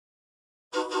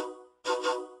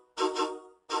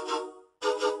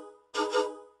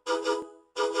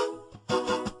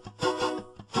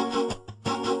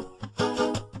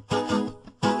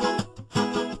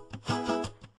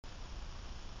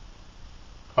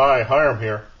Hi, Hiram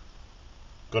here.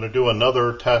 Going to do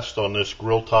another test on this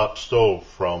grill top stove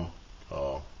from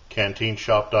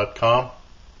CanteenShop.com.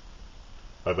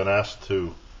 I've been asked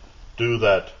to do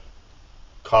that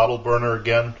Cottle burner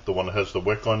again, the one that has the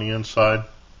wick on the inside.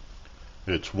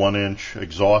 It's 1-inch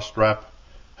exhaust strap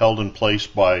held in place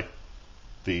by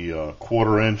the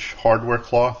 1/4-inch hardware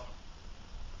cloth.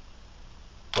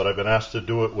 But I've been asked to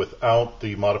do it without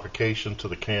the modification to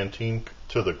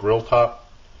the grill top,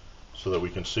 so that we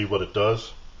can see what it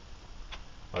does.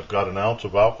 I've got an ounce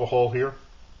of alcohol here.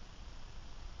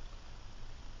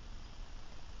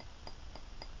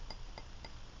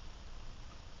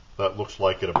 That looks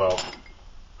like it about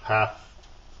half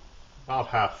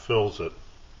fills it.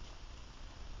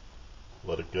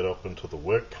 Let it get up into the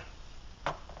wick.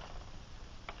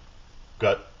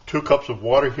 Got 2 cups of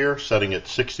water here, setting at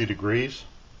 60 degrees.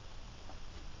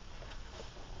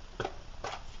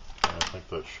 I think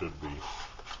that should be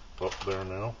up there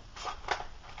now.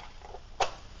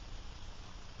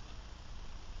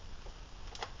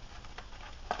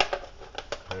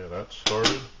 Okay, that's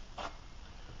started.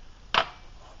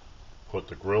 Put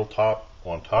the grill top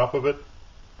on top of it,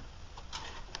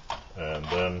 and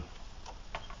then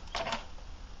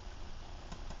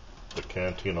the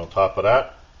canteen on top of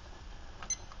that,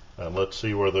 and let's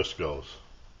see where this goes.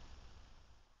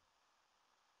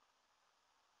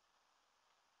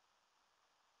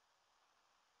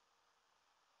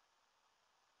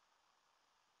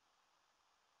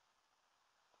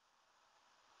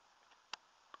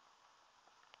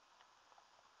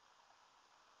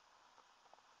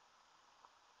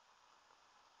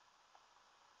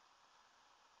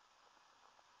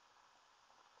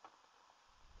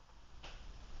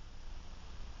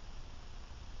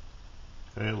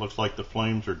 Okay, it looks like the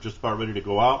flames are just about ready to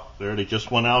go out. There, they just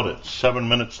went out at 7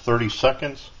 minutes 30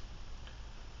 seconds.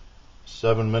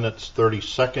 7 minutes 30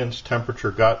 seconds.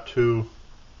 Temperature got to,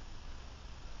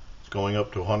 it's going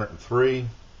up to 103.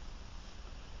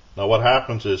 Now what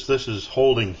happens is this is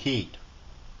holding heat.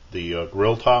 The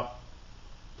grill top,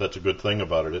 that's a good thing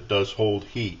about it. It does hold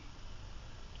heat.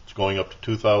 It's going up to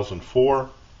 2004.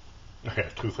 Okay,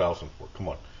 2004, come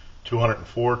on.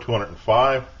 204,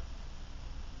 205.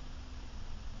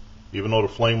 Even though the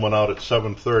flame went out at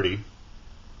 7:30.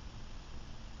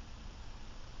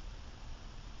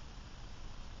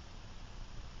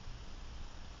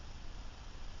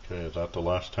 Okay, is that the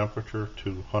last temperature?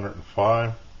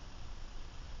 205.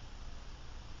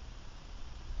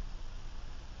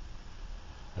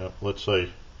 Yep, let's say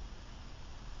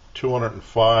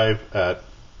 205 at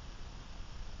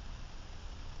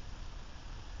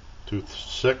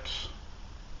 26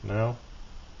 now.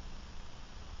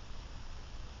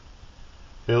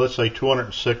 Okay, let's say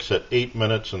 206 at 8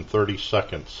 minutes and 30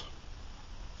 seconds.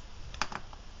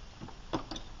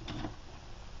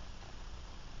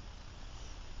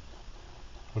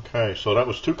 Okay, so that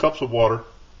was 2 cups of water.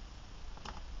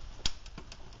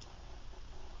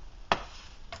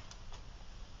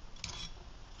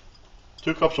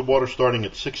 Two cups of water starting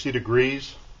at 60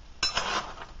 degrees.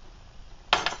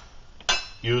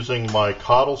 Using my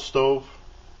Cottle stove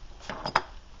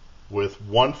with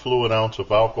 1 fluid ounce of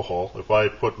alcohol. If I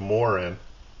had put more in,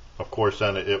 of course,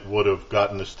 then it would have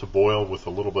gotten this to boil with a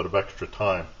little bit of extra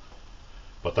time.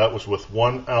 But that was with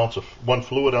 1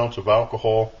 fluid ounce of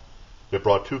alcohol. It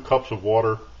brought 2 cups of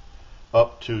water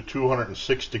up to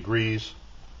 206 degrees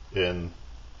in,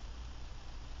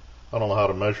 I don't know how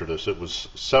to measure this. It was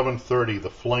 7:30, the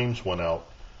flames went out,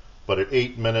 but at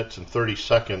 8 minutes and 30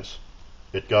 seconds,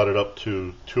 it got it up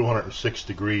to 206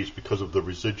 degrees because of the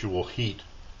residual heat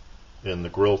in the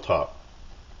grill top.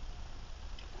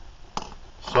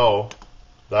 So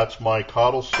that's my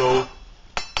Cottle stove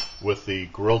with the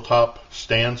grill top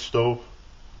stand stove.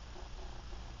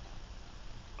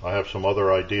 I have some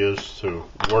other ideas to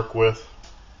work with.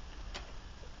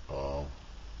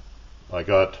 I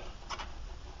got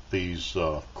these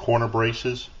corner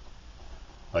braces.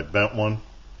 I bent one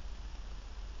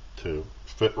to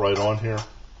fit right on here,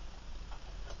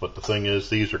 but the thing is,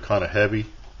 these are kind of heavy.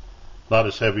 Not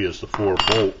as heavy as the 4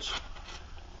 bolts,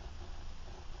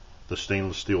 the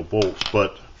stainless steel bolts,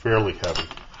 but fairly heavy.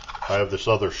 I have this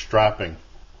other strapping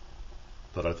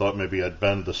that I thought maybe I'd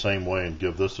bend the same way and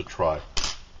give this a try.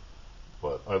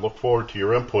 But I look forward to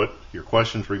your input, your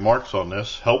questions, remarks on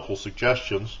this, helpful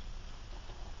suggestions,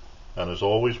 and as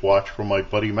always, watch for my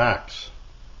buddy Max.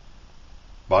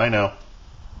 Bye now.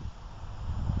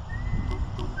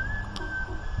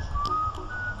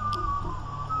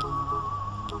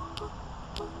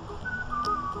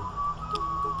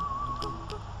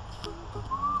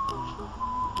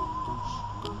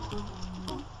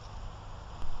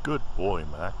 Good boy,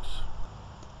 Max.